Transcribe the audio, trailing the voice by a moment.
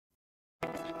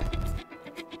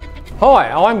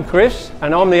Hi, I'm Chris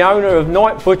and I'm the owner of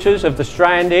Night Butchers of the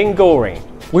Strand in Goring.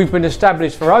 We've been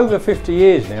established for over 50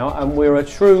 years now and we're a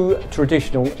true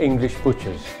traditional English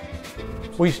butchers.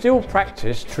 We still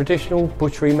practice traditional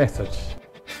butchery methods.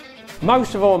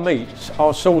 Most of our meats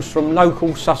are sourced from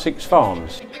local Sussex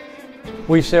farms.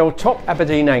 We sell top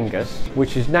Aberdeen Angus,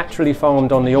 which is naturally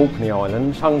farmed on the Orkney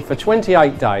Islands, hung for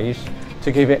 28 days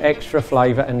to give it extra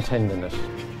flavour and tenderness.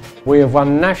 We have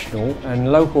won national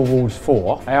and local awards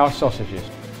for our sausages.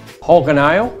 Hog and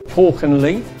ale, pork and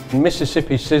leaf,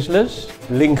 Mississippi sizzlers,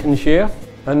 Lincolnshire,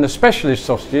 and the specialist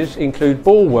sausages include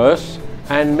Bulworths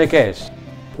and Meguez.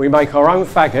 We make our own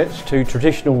faggots to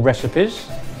traditional recipes.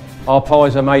 Our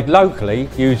pies are made locally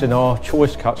using our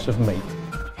choice cuts of meat.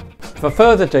 For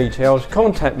further details,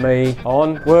 contact me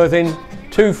on Worthing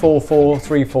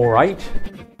 244348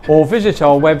 or visit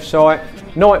our website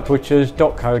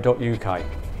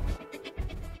nightbutchers.co.uk.